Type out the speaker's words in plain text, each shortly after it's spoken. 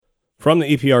From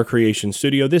the EPR Creation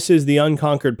Studio, this is the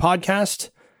Unconquered Podcast.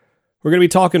 We're going to be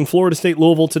talking Florida State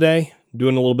Louisville today,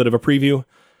 doing a little bit of a preview.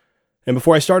 And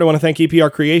before I start, I want to thank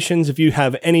EPR Creations. If you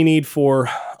have any need for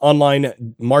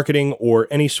online marketing or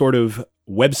any sort of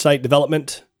website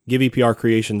development, give EPR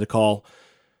Creations a call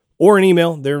or an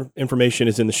email. Their information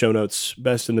is in the show notes,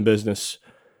 best in the business.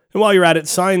 And while you're at it,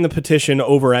 sign the petition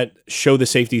over at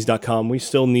showthesafeties.com.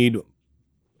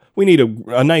 We need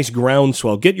a nice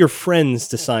groundswell. Get your friends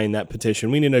to sign that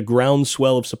petition. We need a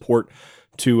groundswell of support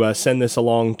to send this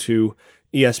along to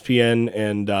ESPN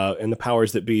and the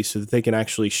powers that be so that they can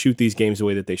actually shoot these games the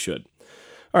way that they should.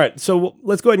 All right, so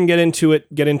let's go ahead and get into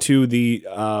it. Get into the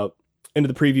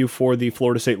preview for the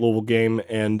Florida State Louisville game.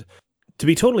 And to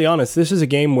be totally honest, this is a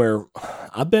game where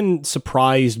I've been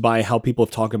surprised by how people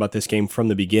have talked about this game from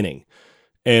the beginning.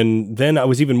 And then I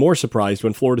was even more surprised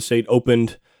when Florida State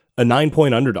opened a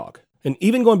 9-point underdog. And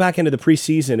even going back into the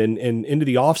preseason and into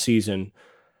the offseason,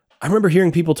 I remember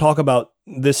hearing people talk about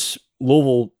this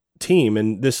Louisville team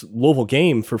and this Louisville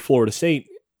game for Florida State.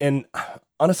 And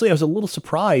honestly, I was a little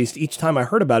surprised each time I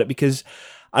heard about it because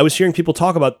I was hearing people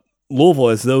talk about Louisville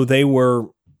as though they were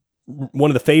one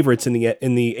of the favorites in the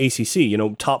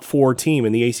ACC, top 4 team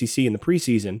in the ACC in the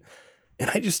preseason.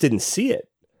 And I just didn't see it.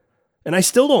 And I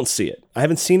still don't see it. I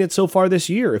haven't seen it so far this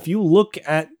year. If you look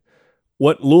at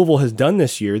what Louisville has done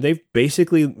this year, they've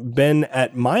basically been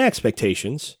at my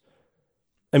expectations.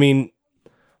 I mean,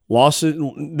 losses,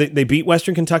 they beat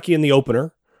Western Kentucky in the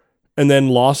opener, and then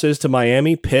losses to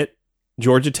Miami, Pitt,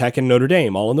 Georgia Tech, and Notre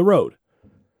Dame, all on the road.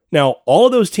 Now, all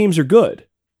of those teams are good.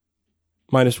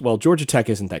 Georgia Tech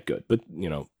isn't that good, but,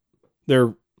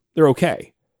 they're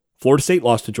okay. Florida State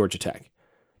lost to Georgia Tech,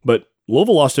 but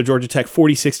Louisville lost to Georgia Tech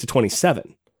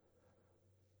 46-27.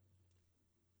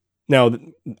 Now,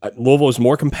 Louisville is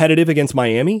more competitive against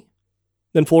Miami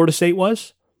than Florida State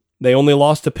was. They only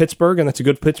lost to Pittsburgh, and that's a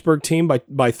good Pittsburgh team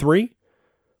by 3.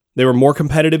 They were more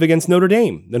competitive against Notre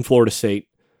Dame than Florida State,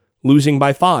 losing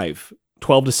by 5,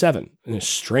 12-7, in a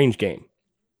strange game.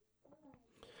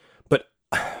 But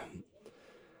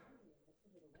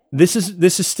this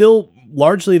is still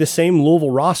largely the same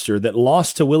Louisville roster that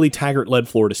lost to Willie Taggart-led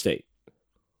Florida State.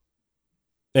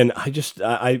 And I guess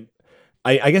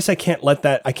I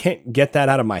can't get that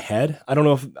out of my head. I don't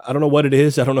know what it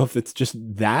is. I don't know if it's just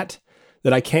that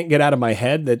I can't get out of my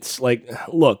head. That's like,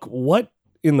 look, what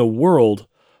in the world?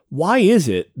 Why is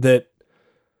it that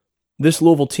this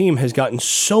Louisville team has gotten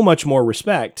so much more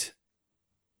respect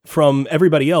from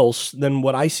everybody else than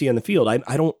what I see on the field?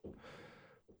 I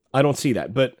don't see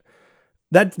that. But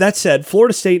that said,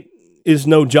 Florida State is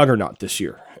no juggernaut this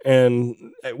year, and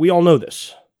we all know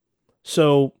this.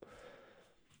 So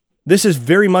this is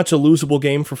very much a losable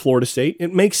game for Florida State.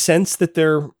 It makes sense that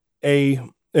they're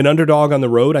an underdog on the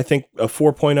road. I think a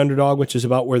 4-point underdog, which is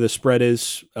about where the spread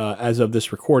is as of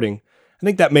this recording. I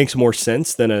think that makes more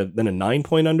sense than a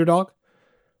 9-point underdog,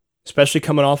 especially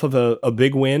coming off of a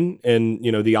big win and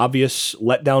the obvious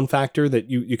letdown factor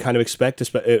that you kind of expect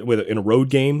in a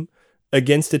road game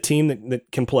against a team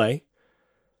that can play.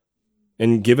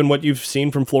 And given what you've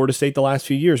seen from Florida State the last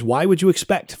few years, why would you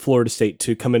expect Florida State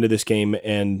to come into this game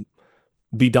and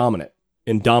be dominant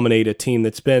and dominate a team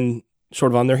that's been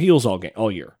sort of on their heels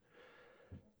all year?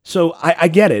 So I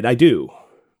get it, I do.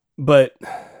 But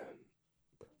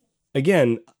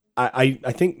again, I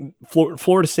think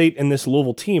Florida State and this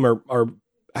Louisville team are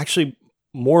actually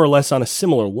more or less on a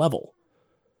similar level.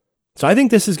 So I think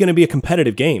this is going to be a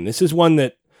competitive game. This is one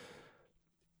that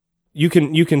you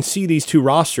can see these two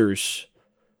rosters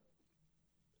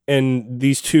and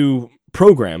these two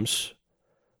programs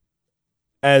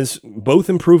as both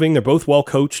improving. They're both well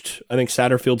coached. I think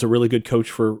Satterfield's a really good coach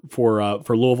for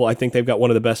Louisville. I think they've got one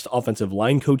of the best offensive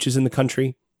line coaches in the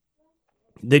country.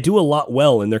 They do a lot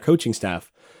well in their coaching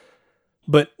staff.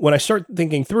 But when I start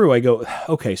thinking through, I go,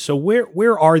 okay, so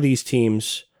where are these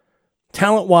teams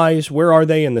talent-wise? Where are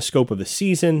they in the scope of the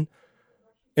season?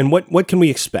 And what can we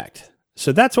expect?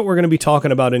 So that's what we're going to be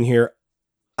talking about in here.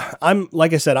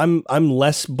 Like I said, I'm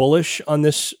less bullish on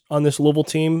this Louisville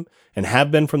team and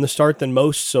have been from the start than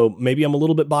most, so maybe I'm a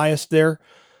little bit biased there,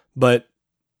 but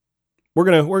we're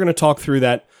gonna talk through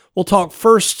that. We'll talk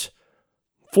first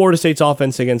Florida State's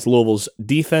offense against Louisville's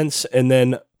defense, and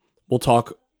then we'll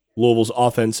talk Louisville's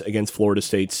offense against Florida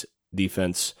State's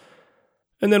defense,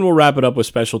 and then we'll wrap it up with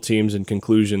special teams and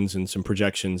conclusions and some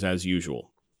projections as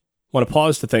usual. I want to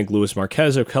pause to thank Louis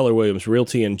Marquez of Keller Williams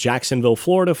Realty in Jacksonville,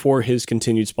 Florida for his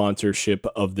continued sponsorship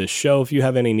of this show. If you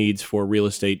have any needs for real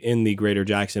estate in the greater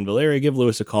Jacksonville area, give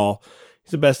Louis a call.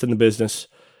 He's the best in the business,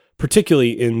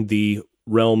 particularly in the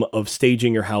realm of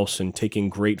staging your house and taking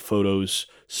great photos,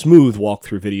 smooth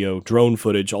walkthrough video, drone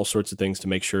footage, all sorts of things to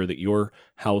make sure that your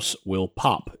house will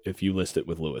pop if you list it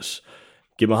with Lewis.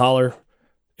 Give him a holler.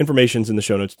 Information's in the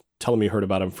show notes. Tell him you heard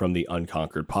about him from the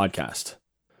Unconquered podcast.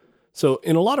 So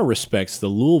in a lot of respects, the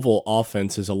Louisville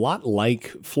offense is a lot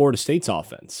like Florida State's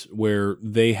offense, where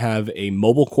they have a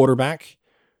mobile quarterback.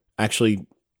 Actually,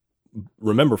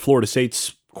 remember, Florida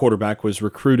State's quarterback was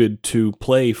recruited to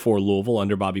play for Louisville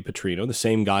under Bobby Petrino, the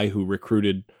same guy who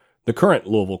recruited the current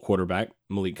Louisville quarterback,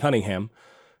 Malik Cunningham.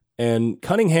 And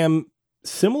Cunningham,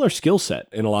 similar skill set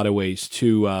in a lot of ways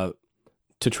to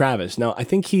Travis. Now, I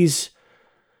think he's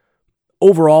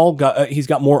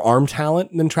got more arm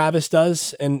talent than Travis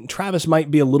does, and Travis might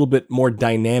be a little bit more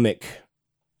dynamic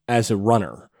as a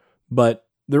runner, but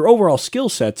their overall skill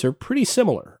sets are pretty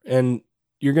similar, and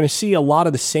you're going to see a lot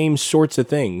of the same sorts of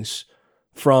things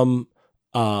from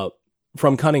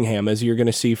Cunningham as you're going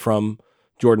to see from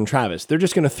Jordan Travis. They're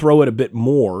just going to throw it a bit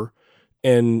more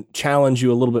and challenge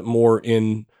you a little bit more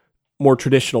in more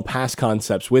traditional pass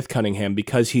concepts with Cunningham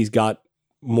because he's got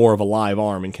more of a live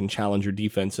arm and can challenge your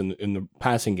defense in the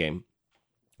passing game.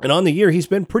 And on the year, he's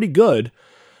been pretty good.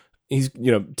 He's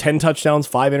 10 touchdowns,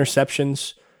 5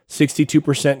 interceptions,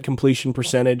 62% completion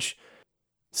percentage,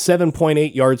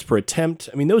 7.8 yards per attempt.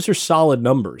 I mean, those are solid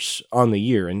numbers on the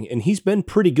year, and he's been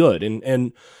pretty good.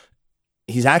 And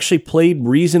he's actually played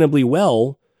reasonably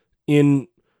well in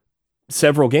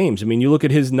several games. I mean, you look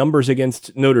at his numbers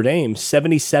against Notre Dame,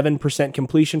 77%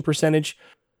 completion percentage.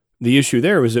 The issue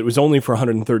there was it was only for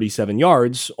 137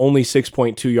 yards, only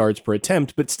 6.2 yards per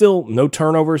attempt, but still no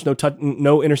turnovers,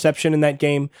 no interception in that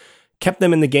game. Kept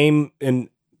them in the game, and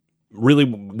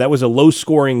really that was a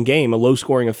low-scoring game, a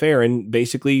low-scoring affair, and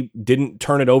basically didn't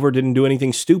turn it over, didn't do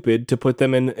anything stupid to put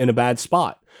them in a bad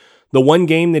spot. The one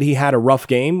game that he had a rough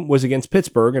game was against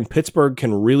Pittsburgh, and Pittsburgh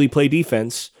can really play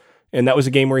defense, and that was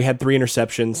a game where he had 3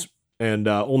 interceptions and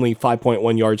only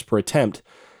 5.1 yards per attempt.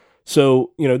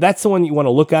 So, that's the one you want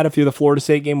to look at if you're the Florida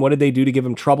State game. What did they do to give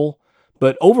him trouble?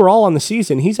 But overall on the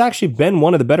season, he's actually been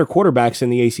one of the better quarterbacks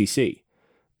in the ACC.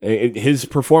 His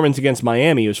performance against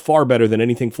Miami was far better than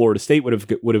anything Florida State would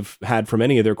have had from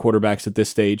any of their quarterbacks at this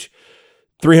stage.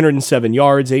 307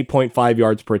 yards, 8.5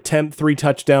 yards per attempt, 3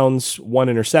 touchdowns, 1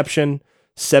 interception,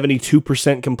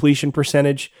 72% completion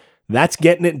percentage. That's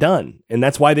getting it done. And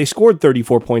that's why they scored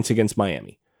 34 points against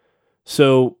Miami.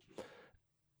 So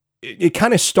it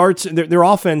kind of starts, their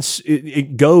offense,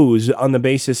 it goes on the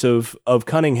basis of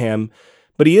Cunningham,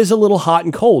 but he is a little hot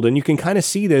and cold, and you can kind of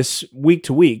see this week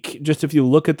to week, just if you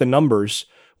look at the numbers.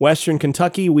 Western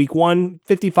Kentucky, week 1,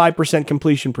 55%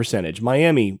 completion percentage.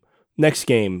 Miami, next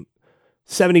game,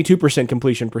 72%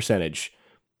 completion percentage.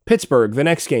 Pittsburgh, the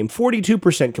next game,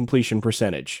 42% completion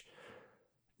percentage.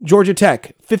 Georgia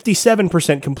Tech,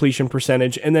 57% completion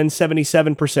percentage, and then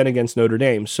 77% against Notre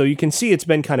Dame. So you can see it's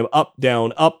been kind of up,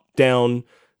 down,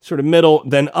 sort of middle,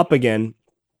 then up again.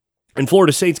 And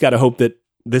Florida State's got to hope that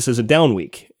this is a down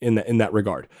week in that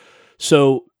regard.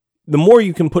 So the more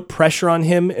you can put pressure on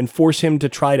him and force him to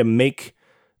try to make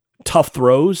tough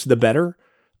throws, the better.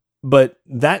 But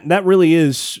that really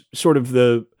is sort of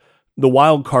the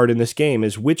wild card in this game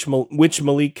is which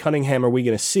Malik Cunningham are we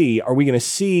going to see? Are we going to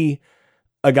see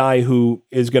a guy who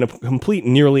is going to complete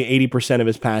nearly 80% of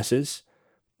his passes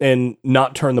and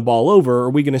not turn the ball over? Or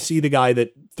are we going to see the guy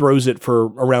that throws it for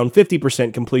around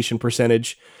 50% completion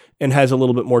percentage and has a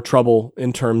little bit more trouble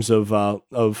in terms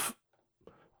of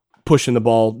pushing the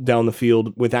ball down the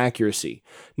field with accuracy?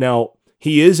 Now,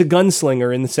 he is a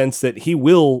gunslinger in the sense that he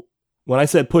will, when I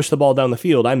said push the ball down the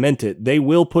field, I meant it. They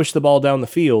will push the ball down the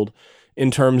field in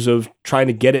terms of trying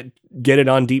to get it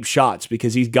on deep shots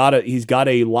because he's got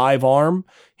a live arm.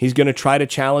 He's going to try to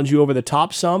challenge you over the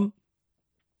top some.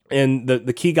 And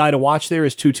the key guy to watch there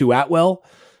is Tutu Atwell,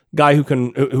 guy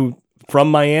who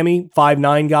from Miami,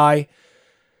 5'9" guy,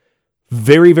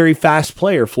 very, very fast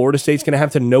player. Florida State's going to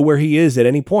have to know where he is at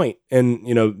any point.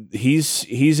 And,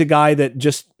 he's a guy that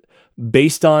just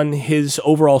based on his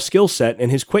overall skill set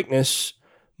and his quickness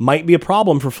might be a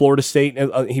problem for Florida State.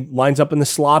 He lines up in the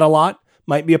slot a lot.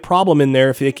 Might be a problem in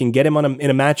there if they can get him in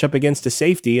a matchup against a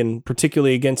safety, and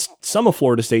particularly against some of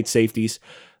Florida State's safeties,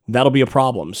 that'll be a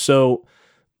problem. So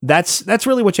that's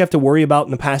really what you have to worry about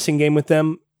in the passing game with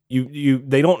them.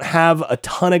 They don't have a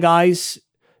ton of guys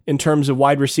in terms of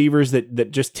wide receivers that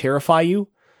just terrify you,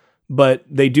 but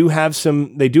they do have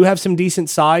some decent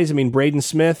size. I mean, Braden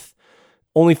Smith,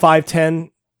 only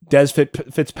 5'10", Des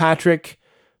Fitzpatrick,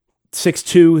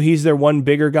 6'2", he's their one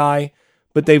bigger guy,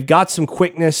 but they've got some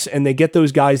quickness and they get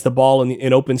those guys the ball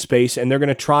in open space, and they're going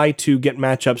to try to get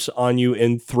matchups on you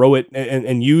and throw it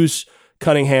and use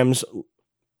Cunningham's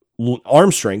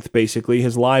arm strength, basically,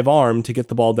 his live arm to get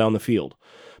the ball down the field.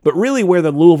 But really where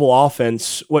the Louisville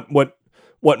offense,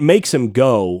 what makes them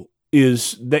go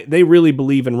is they really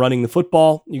believe in running the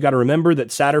football. You got to remember that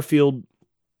Satterfield,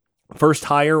 first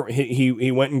hire,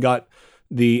 he went and got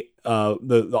the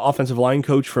offensive line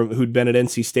coach who'd been at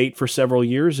NC State for several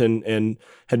years and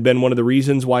had been one of the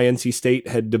reasons why NC State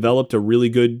had developed a really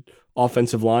good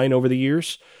offensive line over the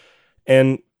years.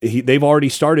 And they've already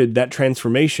started that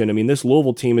transformation. I mean, this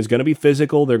Louisville team is going to be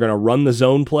physical. They're going to run the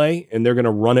zone play, and they're going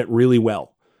to run it really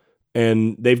well.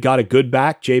 And they've got a good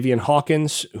back, Javian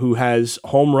Hawkins, who has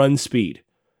home run speed.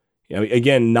 You know,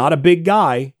 again, not a big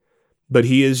guy, but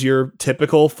he is your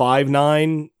typical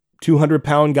 5'9",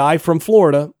 200-pound guy from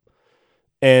Florida.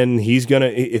 And he's gonna,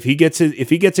 if he gets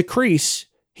a crease,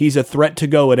 he's a threat to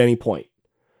go at any point.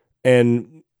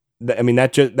 And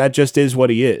that just is what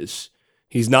he is.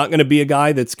 He's not going to be a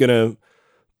guy that's going to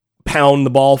pound the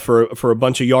ball for a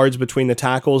bunch of yards between the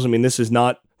tackles. I mean, this is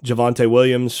not Javonte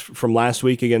Williams from last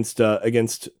week against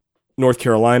North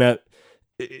Carolina.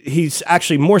 He's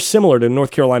actually more similar to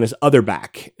North Carolina's other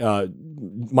back,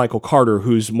 Michael Carter,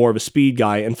 who's more of a speed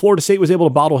guy, and Florida State was able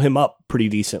to bottle him up pretty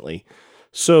decently.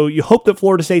 So you hope that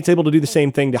Florida State's able to do the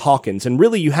same thing to Hawkins, and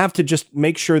really you have to just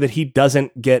make sure that he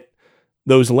doesn't get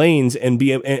those lanes and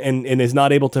is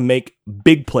not able to make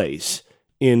big plays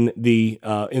in the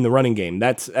running game.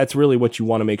 That's really what you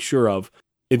want to make sure of.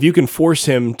 If you can force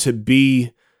him to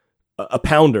be a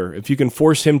pounder, if you can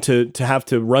force him to have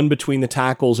to run between the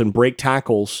tackles and break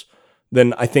tackles,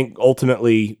 then I think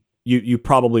ultimately you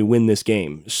probably win this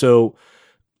game. So,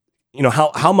 you know,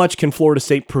 how much can Florida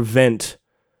State prevent,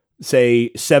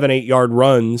 say, 7-8 yard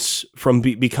runs from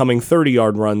becoming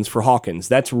 30-yard runs for Hawkins?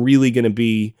 That's really going to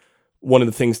be one of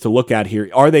the things to look at here.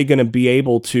 Are they going to be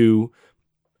able to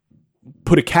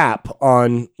put a cap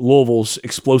on Louisville's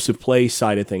explosive play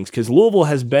side of things? Because Louisville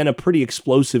has been a pretty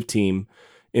explosive team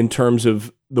in terms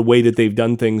of the way that they've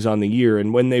done things on the year.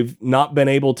 And when they've not been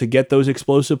able to get those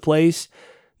explosive plays,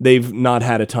 they've not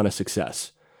had a ton of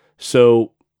success.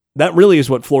 So that really is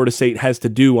what Florida State has to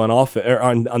do on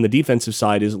the defensive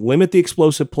side, is limit the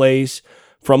explosive plays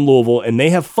from Louisville. And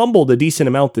they have fumbled a decent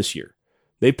amount this year.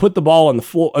 They put the ball on the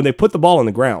floor, and they put the ball on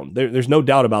the ground. There's no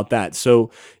doubt about that. So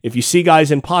if you see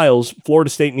guys in piles,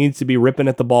 Florida State needs to be ripping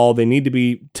at the ball. They need to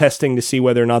be testing to see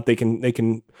whether or not they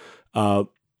can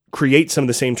create some of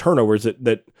the same turnovers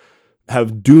that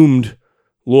have doomed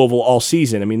Louisville all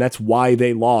season. I mean, that's why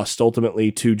they lost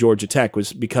ultimately to Georgia Tech,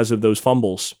 was because of those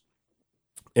fumbles.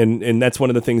 And that's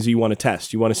one of the things you want to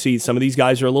test. You want to see some of these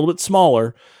guys are a little bit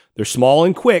smaller. They're small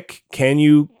and quick. Can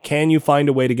you find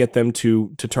a way to get them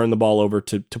to turn the ball over,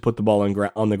 to put the ball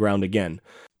on the ground again?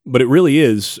 But it really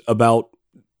is about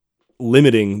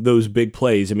limiting those big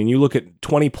plays. I mean, you look at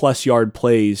 20-plus yard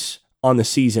plays on the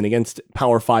season against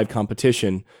Power 5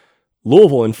 competition.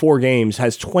 Louisville in 4 games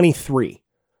has 23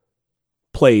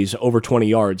 plays over 20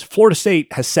 yards. Florida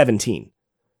State has 17.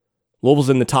 Louisville's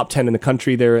in the top 10 in the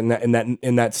country there in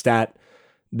that stat.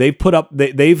 They've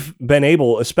been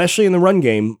able, especially in the run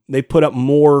game, they put up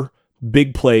more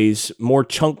big plays, more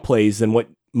chunk plays than what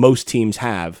most teams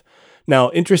have.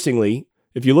 Now, interestingly,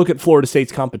 if you look at Florida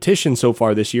State's competition so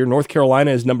far this year, North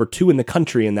Carolina is number 2 in the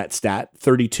country in that stat,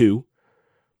 32.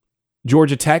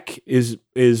 Georgia Tech is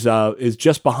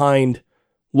just behind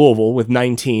Louisville with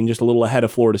 19, just a little ahead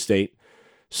of Florida State.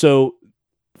 So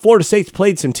Florida State's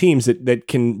played some teams that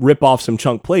can rip off some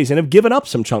chunk plays and have given up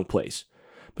some chunk plays.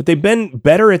 But they've been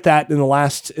better at that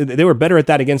they were better at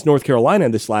that against North Carolina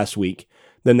this last week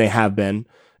than they have been.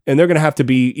 And they're going to have to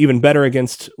be even better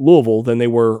against Louisville than they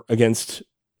were against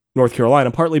North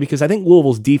Carolina, partly because I think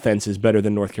Louisville's defense is better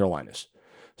than North Carolina's.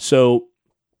 So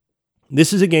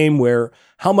this is a game where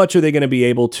how much are they going to be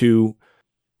able to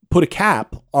put a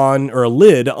cap on, or a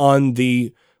lid on,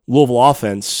 the Louisville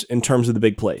offense in terms of the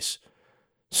big plays?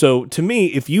 So to me,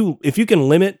 if you can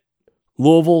limit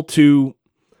Louisville to,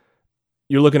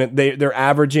 you're looking at, they're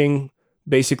averaging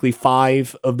basically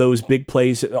 5 of those big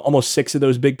plays, almost 6 of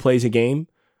those big plays a game.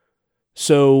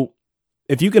 So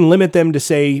if you can limit them to,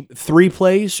 say, 3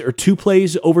 plays or 2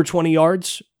 plays over 20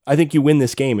 yards, I think you win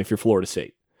this game if you're Florida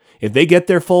State. If they get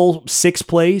their full 6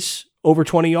 plays over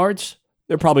 20 yards,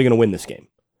 they're probably going to win this game.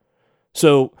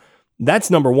 So that's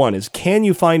number one, is can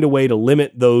you find a way to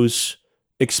limit those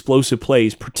explosive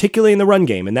plays, particularly in the run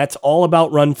game? And that's all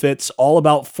about run fits, all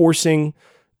about forcing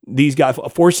these guys,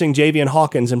 forcing Javian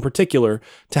Hawkins in particular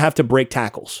to have to break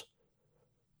tackles.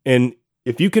 And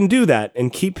if you can do that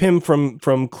and keep him from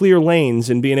clear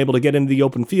lanes and being able to get into the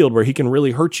open field where he can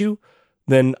really hurt you,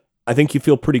 then I think you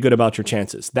feel pretty good about your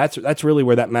chances. That's really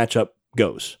where that matchup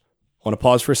goes. I want to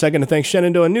pause for a second to thank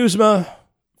Shenandoah Newsma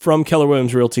from Keller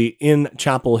Williams Realty in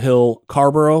Chapel Hill,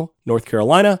 Carborough, North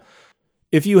Carolina.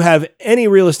 If you have any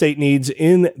real estate needs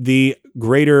in the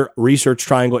greater Research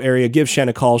Triangle area, give Shen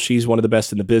a call. She's one of the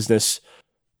best in the business.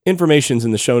 Information's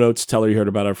in the show notes. Tell her you heard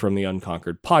about her from the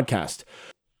Unconquered podcast.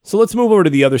 So let's move over to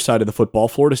the other side of the football.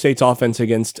 Florida State's offense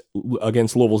against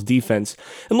Louisville's defense.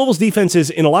 And Louisville's defense is,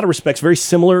 in a lot of respects, very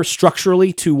similar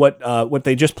structurally to what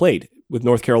they just played with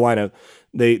North Carolina.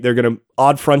 They're going to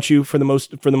odd front you for the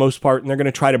most part, and they're going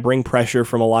to try to bring pressure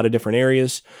from a lot of different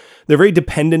areas. They're very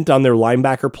dependent on their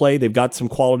linebacker play. They've got some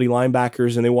quality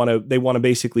linebackers, and they want to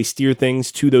basically steer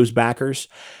things to those backers.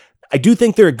 I do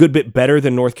think they're a good bit better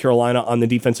than North Carolina on the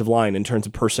defensive line in terms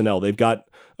of personnel. They've got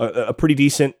a pretty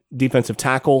decent defensive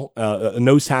tackle, a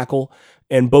nose tackle,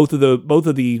 and both of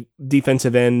the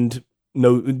defensive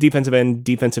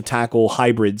defensive tackle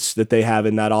hybrids that they have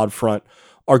in that odd front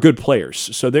are good players.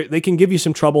 So they can give you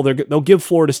some trouble. They'll give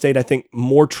Florida State, I think,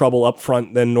 more trouble up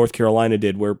front than North Carolina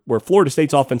did, where Florida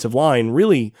State's offensive line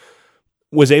really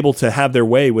was able to have their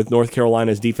way with North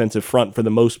Carolina's defensive front for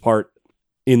the most part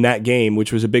in that game,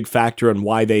 which was a big factor in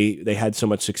why they had so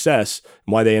much success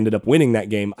and why they ended up winning that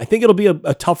game. I think it'll be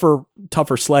a tougher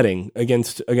sledding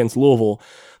against Louisville,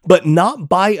 but not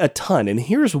by a ton. And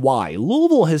here's why.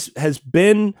 Louisville has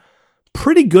been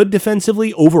pretty good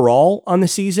defensively overall on the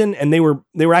season, and they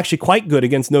were actually quite good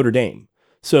against Notre Dame.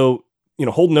 So,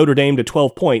 holding Notre Dame to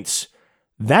 12 points,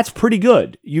 that's pretty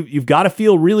good. You've got to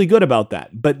feel really good about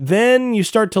that. But then you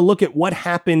start to look at what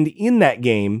happened in that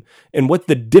game and what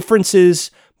the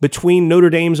differences between Notre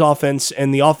Dame's offense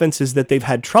and the offenses that they've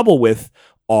had trouble with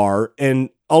are, and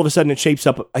all of a sudden it shapes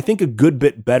up, I think, a good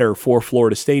bit better for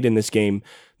Florida State in this game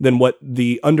than what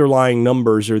the underlying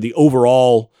numbers or the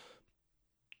overall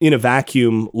in a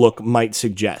vacuum look might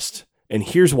suggest. And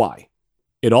here's why.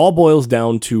 It all boils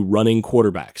down to running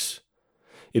quarterbacks.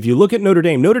 If you look at Notre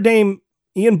Dame,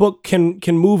 Ian Book can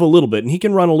move a little bit and he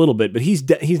can run a little bit, but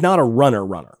he's not a runner,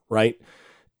 right?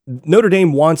 Notre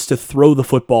Dame wants to throw the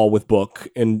football with Book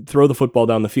and throw the football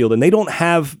down the field, and they don't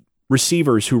have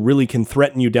receivers who really can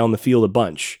threaten you down the field a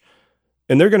bunch.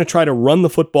 And they're going to try to run the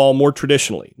football more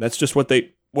traditionally. That's just what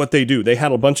they do. They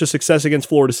had a bunch of success against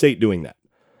Florida State doing that.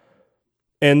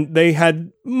 And they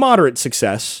had moderate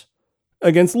success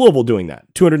against Louisville doing that.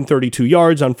 232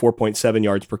 yards on 4.7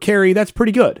 yards per carry. That's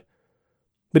pretty good.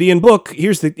 But Ian Book,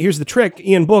 here's the trick.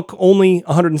 Ian Book, only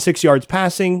 106 yards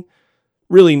passing.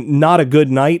 Really not a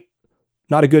good night,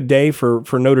 not a good day for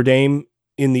Notre Dame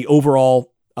in the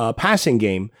overall passing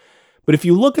game. But if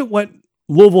you look at what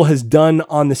Louisville has done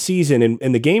on the season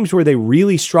and the games where they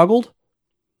really struggled,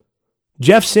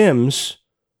 Jeff Sims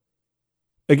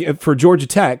for Georgia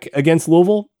Tech against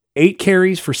Louisville, 8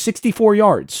 carries for 64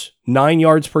 yards, 9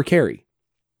 yards per carry.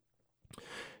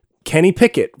 Kenny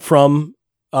Pickett from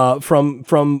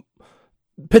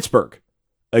Pittsburgh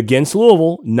against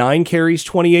Louisville, 9 carries,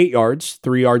 28 yards,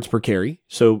 3 yards per carry.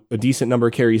 So a decent number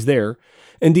of carries there.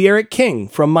 And De'Aaron King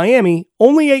from Miami,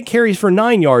 only 8 carries for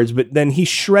 9 yards, but then he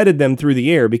shredded them through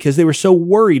the air because they were so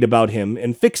worried about him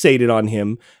and fixated on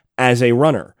him as a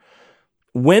runner.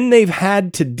 When they've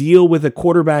had to deal with a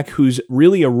quarterback who's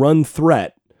really a run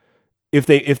threat, if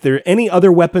there are any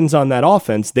other weapons on that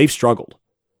offense, they've struggled.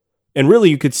 And really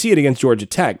you could see it against Georgia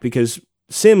Tech because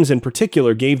Sims in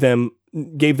particular gave them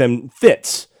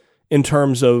fits in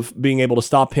terms of being able to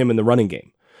stop him in the running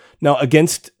game. Now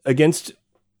against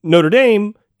Notre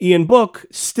Dame, Ian Book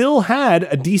still had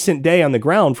a decent day on the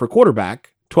ground for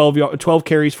quarterback, 12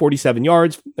 carries, 47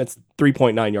 yards. That's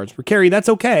 3.9 yards per carry. That's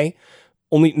okay.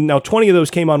 Now 20 of those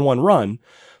came on one run.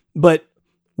 But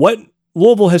what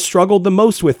Louisville has struggled the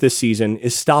most with this season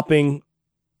is stopping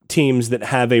teams that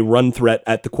have a run threat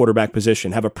at the quarterback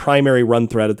position, have a primary run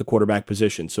threat at the quarterback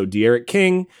position. So De'Aaron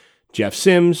King, Jeff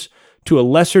Sims, to a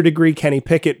lesser degree, Kenny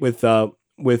Pickett with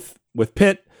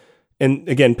Pitt. And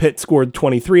again, Pitt scored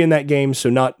 23 in that game, so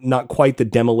not quite the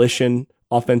demolition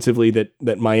offensively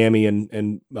that Miami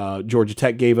and Georgia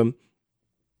Tech gave him.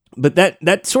 But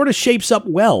that sort of shapes up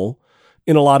well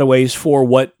in a lot of ways for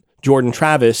what Jordan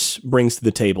Travis brings to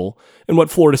the table and what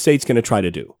Florida State's going to try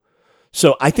to do.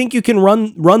 So I think you can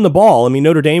run the ball. I mean,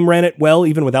 Notre Dame ran it well,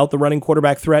 even without the running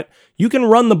quarterback threat. You can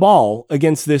run the ball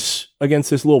against this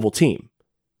Louisville team.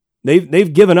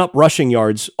 They've given up rushing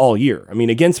yards all year. I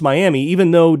mean, against Miami, even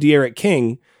though De'Aaron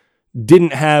King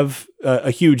didn't have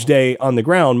a huge day on the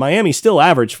ground, Miami still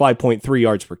averaged 5.3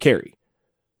 yards per carry.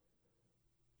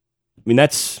 I mean,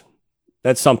 that's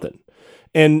something.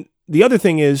 And the other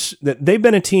thing is that they've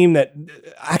been a team that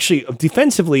actually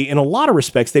defensively, in a lot of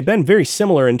respects, they've been very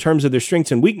similar in terms of their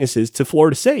strengths and weaknesses to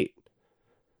Florida State.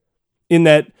 In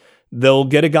that they'll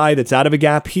get a guy that's out of a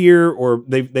gap here, or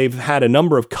they've had a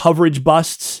number of coverage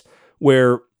busts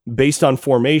where based on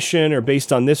formation or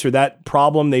based on this or that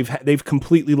problem, they've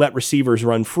completely let receivers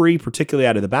run free, particularly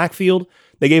out of the backfield.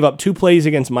 They gave up 2 plays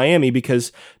against Miami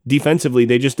because defensively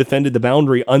they just defended the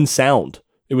boundary unsound.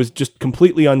 It was just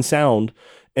completely unsound,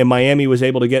 and Miami was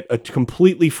able to get a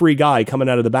completely free guy coming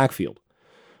out of the backfield.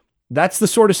 That's the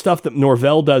sort of stuff that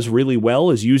Norvell does really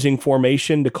well, is using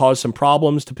formation to cause some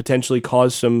problems, to potentially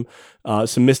cause some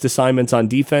missed assignments on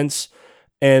defense.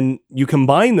 And you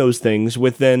combine those things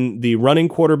with then the running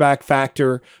quarterback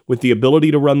factor, with the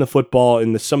ability to run the football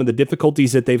and some of the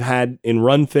difficulties that they've had in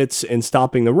run fits and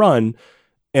stopping the run.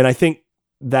 And I think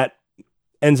that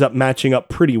ends up matching up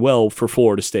pretty well for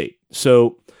Florida State.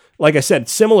 So, like I said,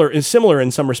 similar in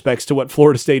some respects to what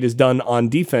Florida State has done on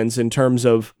defense in terms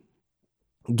of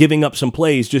giving up some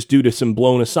plays just due to some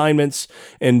blown assignments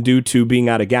and due to being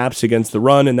out of gaps against the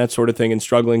run and that sort of thing, and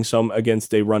struggling some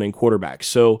against a running quarterback.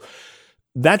 So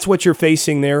that's what you're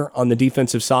facing there on the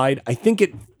defensive side. I think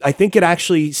it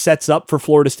actually sets up for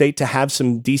Florida State to have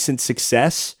some decent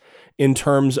success in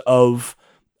terms of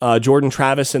Jordan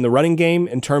Travis in the running game,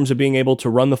 in terms of being able to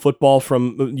run the football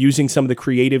from using some of the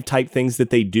creative type things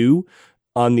that they do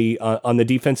on the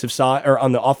defensive side or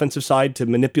on the offensive side to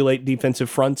manipulate defensive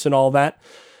fronts and all that.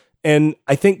 And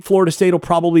I think Florida State will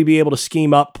probably be able to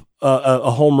scheme up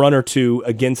a home run or two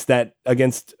against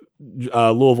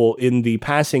Louisville in the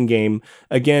passing game.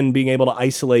 Again, being able to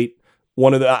isolate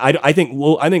one of the, I think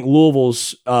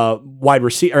Louisville's wide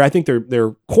receiver, or I think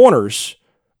their corners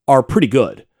are pretty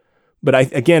good. But I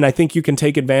think you can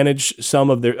take advantage of some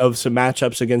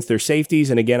matchups against their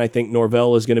safeties. And again, I think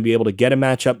Norvell is going to be able to get a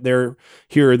matchup there,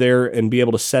 here or there, and be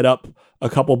able to set up a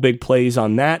couple big plays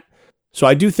on that. So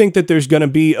I do think that there's going to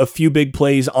be a few big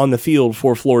plays on the field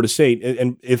for Florida State.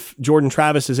 And if Jordan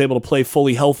Travis is able to play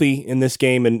fully healthy in this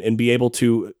game and be able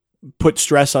to put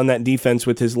stress on that defense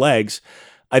with his legs,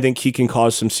 I think he can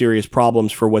cause some serious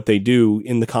problems for what they do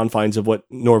in the confines of what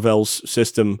Norvell's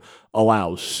system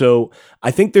allows. So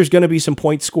I think there's going to be some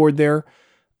points scored there.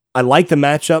 I like the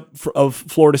matchup of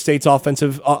Florida State's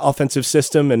offensive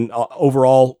system and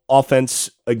overall offense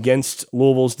against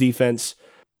Louisville's defense.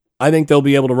 I think they'll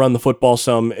be able to run the football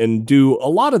some and do a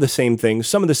lot of the same things,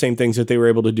 some of the same things that they were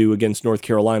able to do against North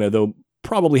Carolina, though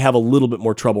probably have a little bit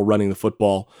more trouble running the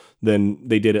football than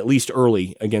they did at least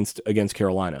early against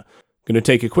Carolina. Going to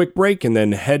take a quick break and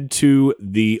then head to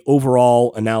the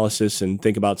overall analysis and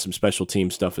think about some special team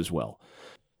stuff as well.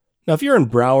 Now, if you're in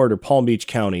Broward or Palm Beach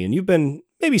County and you've been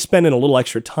maybe spending a little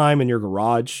extra time in your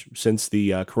garage since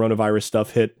the coronavirus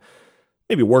stuff hit,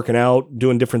 maybe working out,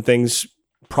 doing different things,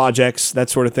 projects, that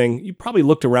sort of thing, you probably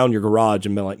looked around your garage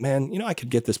and been like, man, I could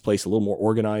get this place a little more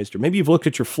organized. Or maybe you've looked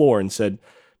at your floor and said,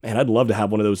 man, I'd love to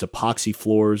have one of those epoxy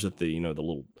floors with the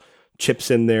little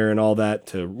chips in there and all that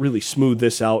to really smooth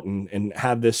this out and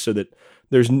have this so that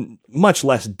there's much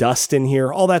less dust in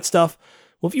here, all that stuff.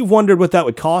 Well, if you've wondered what that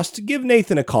would cost, give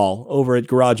Nathan a call over at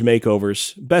Garage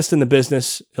Makeovers. Best in the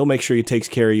business. He'll make sure he takes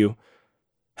care of you.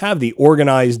 Have the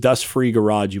organized, dust-free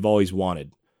garage you've always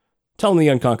wanted. Tell him the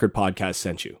Unconquered Podcast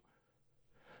sent you.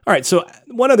 All right, so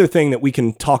one other thing that we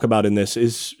can talk about in this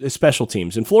is special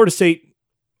teams. And Florida State,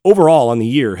 overall on the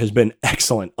year, has been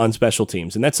excellent on special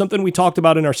teams. And that's something we talked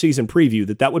about in our season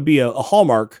preview, that would be a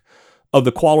hallmark of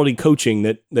the quality coaching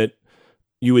that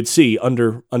you would see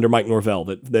under Mike Norvell,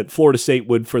 that Florida State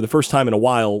would, for the first time in a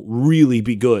while, really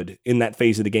be good in that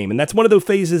phase of the game. And that's one of those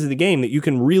phases of the game that you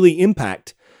can really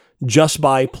impact just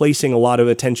by placing a lot of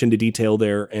attention to detail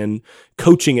there and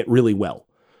coaching it really well.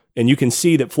 And you can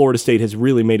see that Florida State has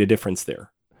really made a difference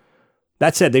there.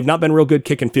 That said, they've not been real good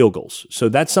kicking field goals. So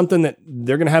that's something that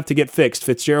they're going to have to get fixed.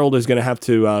 Fitzgerald is going to have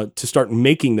to start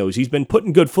making those. He's been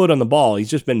putting good foot on the ball. He's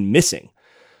just been missing.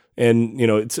 And,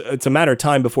 it's a matter of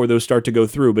time before those start to go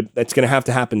through, but that's going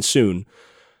to happen soon.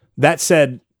 That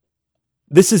said,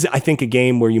 this is, I think, a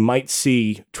game where you might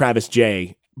see Travis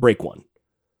Jay break one.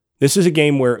 This is a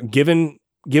game where, given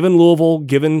Louisville,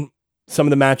 given some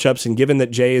of the matchups, and given that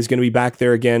Jay is going to be back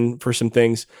there again for some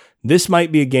things, this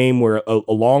might be a game where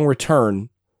a long return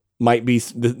might be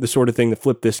the sort of thing that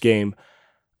flipped this game.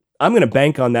 I'm going to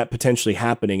bank on that potentially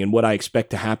happening and what I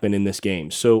expect to happen in this game.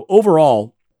 So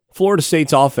overall, Florida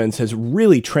State's offense has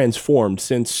really transformed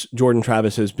since Jordan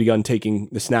Travis has begun taking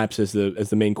the snaps as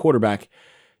the main quarterback.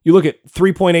 You look at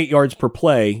 3.8 yards per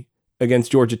play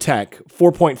against Georgia Tech,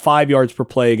 4.5 yards per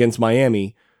play against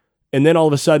Miami. And then all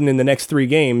of a sudden in the next 3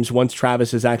 games, once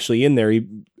Travis is actually in there, he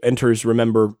enters,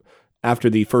 remember, after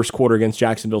the first quarter against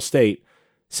Jacksonville State,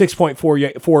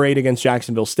 6.48 against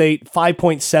Jacksonville State,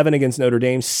 5.7 against Notre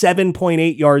Dame,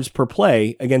 7.8 yards per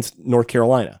play against North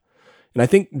Carolina. And I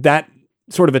think that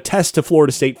sort of attests to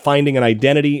Florida State finding an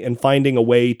identity and finding a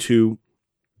way to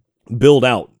build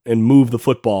out and move the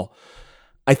football.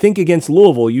 I think against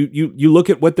Louisville, you look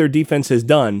at what their defense has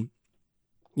done.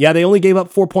 Yeah, they only gave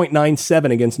up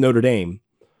 4.97 against Notre Dame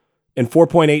and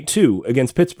 4.82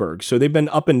 against Pittsburgh. So they've been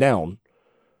up and down.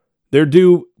 They're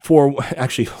due for,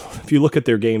 actually, if you look at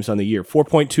their games on the year,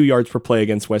 4.2 yards per play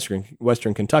against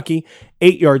Western Kentucky,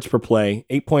 8 yards per play,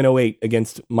 8.08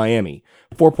 against Miami,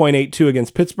 4.82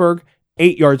 against Pittsburgh,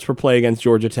 8 yards per play against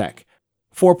Georgia Tech,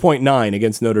 4.9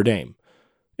 against Notre Dame.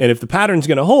 And if the pattern's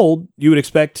going to hold, you would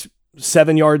expect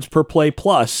 7 yards per play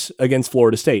plus against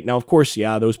Florida State. Now, of course,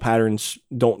 yeah, those patterns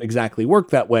don't exactly work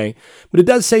that way, but it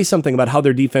does say something about how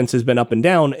their defense has been up and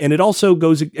down. And it also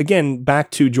goes, again,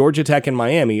 back to Georgia Tech and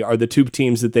Miami are the two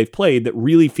teams that they've played that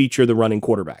really feature the running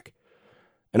quarterback.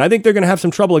 And I think they're going to have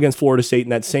some trouble against Florida State in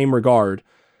that same regard.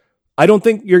 I don't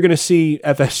think you're going to see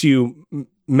FSU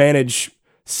manage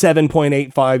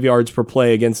 7.85 yards per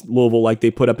play against Louisville like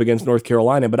they put up against North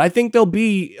Carolina, but I think they'll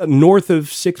be north of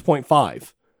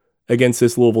 6.5 against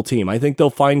this Louisville team. I think they'll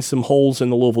find some holes in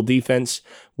the Louisville defense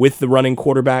with the running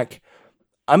quarterback.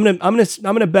 I'm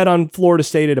gonna bet on Florida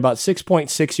State at about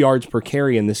 6.6 yards per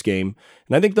carry in this game,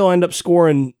 and I think they'll end up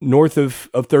scoring north of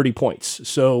 30 points.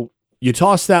 So you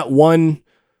toss that one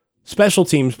special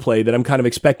teams play that I'm kind of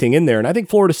expecting in there, and I think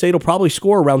Florida State will probably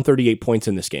score around 38 points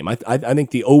in this game. I think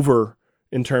the over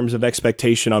in terms of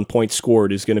expectation on points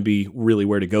scored is going to be really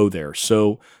where to go there.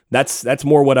 So that's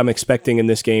more what I'm expecting in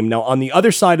this game. Now, on the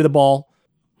other side of the ball,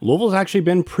 Louisville's actually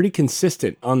been pretty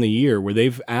consistent on the year where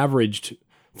they've averaged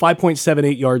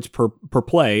 5.78 yards per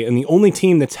play, and the only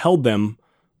team that's held them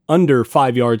under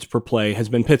 5 yards per play has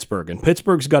been Pittsburgh. And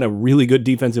Pittsburgh's got a really good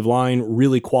defensive line,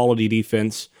 really quality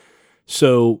defense.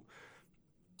 So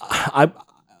I'm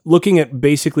looking at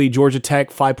basically Georgia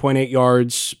Tech, 5.8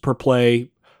 yards per play,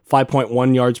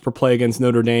 5.1 yards per play against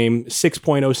Notre Dame,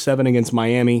 6.07 against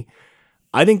Miami.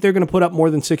 I think they're going to put up more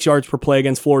than 6 yards per play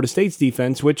against Florida State's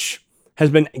defense, which has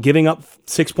been giving up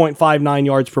 6.59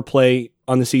 yards per play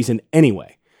on the season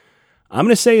anyway. I'm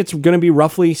going to say it's going to be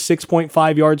roughly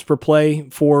 6.5 yards per play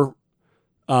for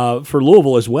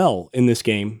Louisville as well in this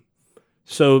game.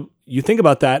 So you think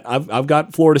about that. I've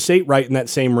got Florida State right in that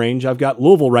same range. I've got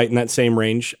Louisville right in that same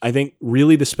range. I think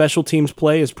really the special teams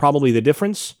play is probably the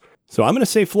difference. So I'm going to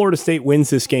say Florida State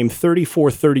wins this game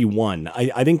 34-31.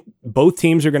 I think both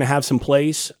teams are going to have some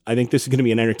plays. I think this is going to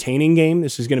be an entertaining game.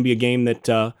 This is going to be a game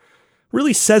that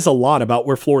really says a lot about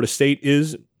where Florida State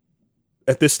is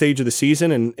at this stage of the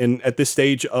season and at this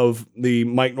stage of the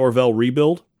Mike Norvell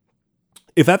rebuild.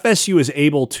 If FSU is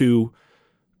able to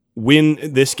win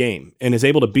this game and is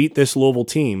able to beat this Louisville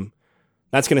team,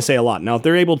 that's going to say a lot. Now, if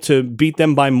they're able to beat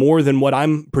them by more than what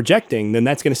I'm projecting, then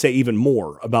that's going to say even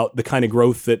more about the kind of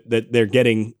growth that they're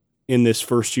getting in this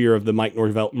first year of the Mike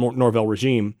Norvell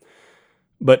regime.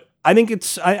 But I think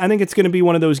it's going to be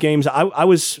one of those games. I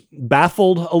was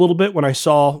baffled a little bit when I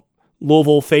saw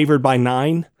Louisville favored by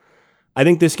 9. I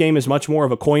think this game is much more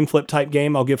of a coin flip type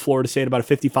game. I'll give Florida State about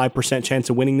a 55% chance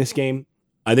of winning this game.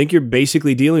 I think you're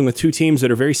basically dealing with two teams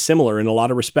that are very similar in a lot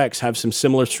of respects, have some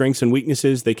similar strengths and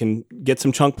weaknesses. They can get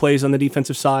some chunk plays on the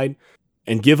defensive side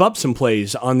and give up some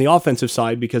plays on the offensive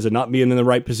side because of not being in the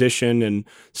right position and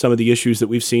some of the issues that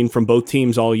we've seen from both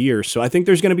teams all year. So I think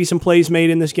there's going to be some plays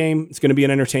made in this game. It's going to be an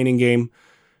entertaining game.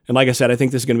 And like I said, I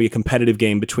think this is going to be a competitive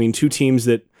game between two teams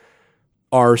that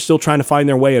are still trying to find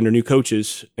their way under new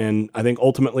coaches. And I think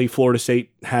ultimately Florida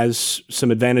State has some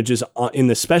advantages in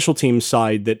the special teams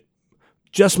side that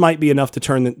just might be enough to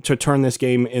turn this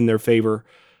game in their favor.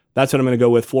 That's what I'm going to go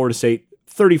with. Florida State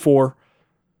 34,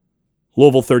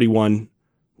 Louisville 31,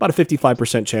 about a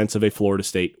 55% chance of a Florida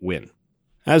State win.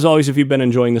 As always, if you've been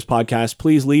enjoying this podcast,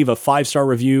 please leave a 5-star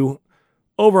review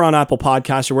over on Apple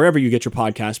Podcasts or wherever you get your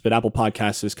podcasts, but Apple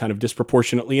Podcasts is kind of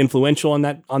disproportionately influential on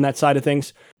that side of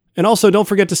things. And also, don't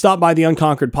forget to stop by the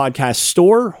Unconquered Podcast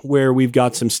store, where we've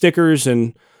got some stickers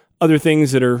and other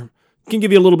things that can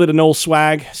give you a little bit of Noel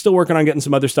swag. Still working on getting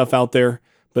some other stuff out there,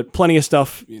 but plenty of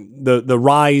stuff. The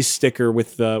Rise sticker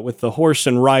with the horse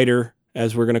and rider,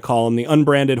 as we're going to call them, the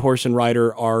unbranded horse and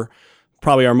rider, are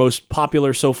probably our most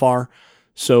popular so far.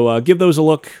 So give those a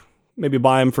look. Maybe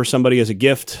buy them for somebody as a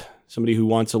gift, somebody who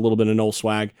wants a little bit of Noel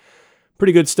swag.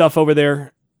 Pretty good stuff over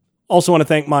there. Also want to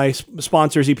thank my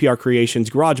sponsors, EPR Creations,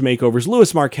 Garage Makeovers,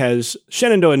 Louis Marquez,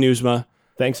 Shenandoah Newsma.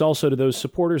 Thanks also to those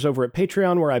supporters over at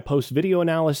Patreon, where I post video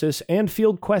analysis and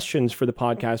field questions for the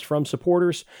podcast from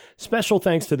supporters. Special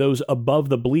thanks to those above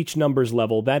the bleach numbers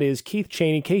level. That is Keith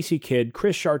Cheney, Casey Kidd,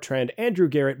 Chris Chartrand, Andrew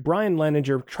Garrett, Brian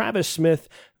Leninger, Travis Smith,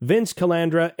 Vince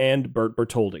Calandra, and Bert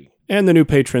Bertoldi. And the new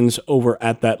patrons over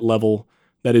at that level.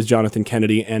 That is Jonathan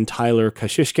Kennedy and Tyler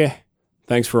Kashishke.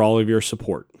 Thanks for all of your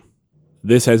support.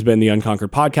 This has been the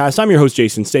Unconquered Podcast. I'm your host,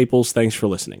 Jason Staples. Thanks for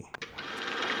listening.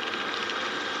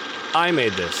 I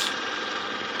made this.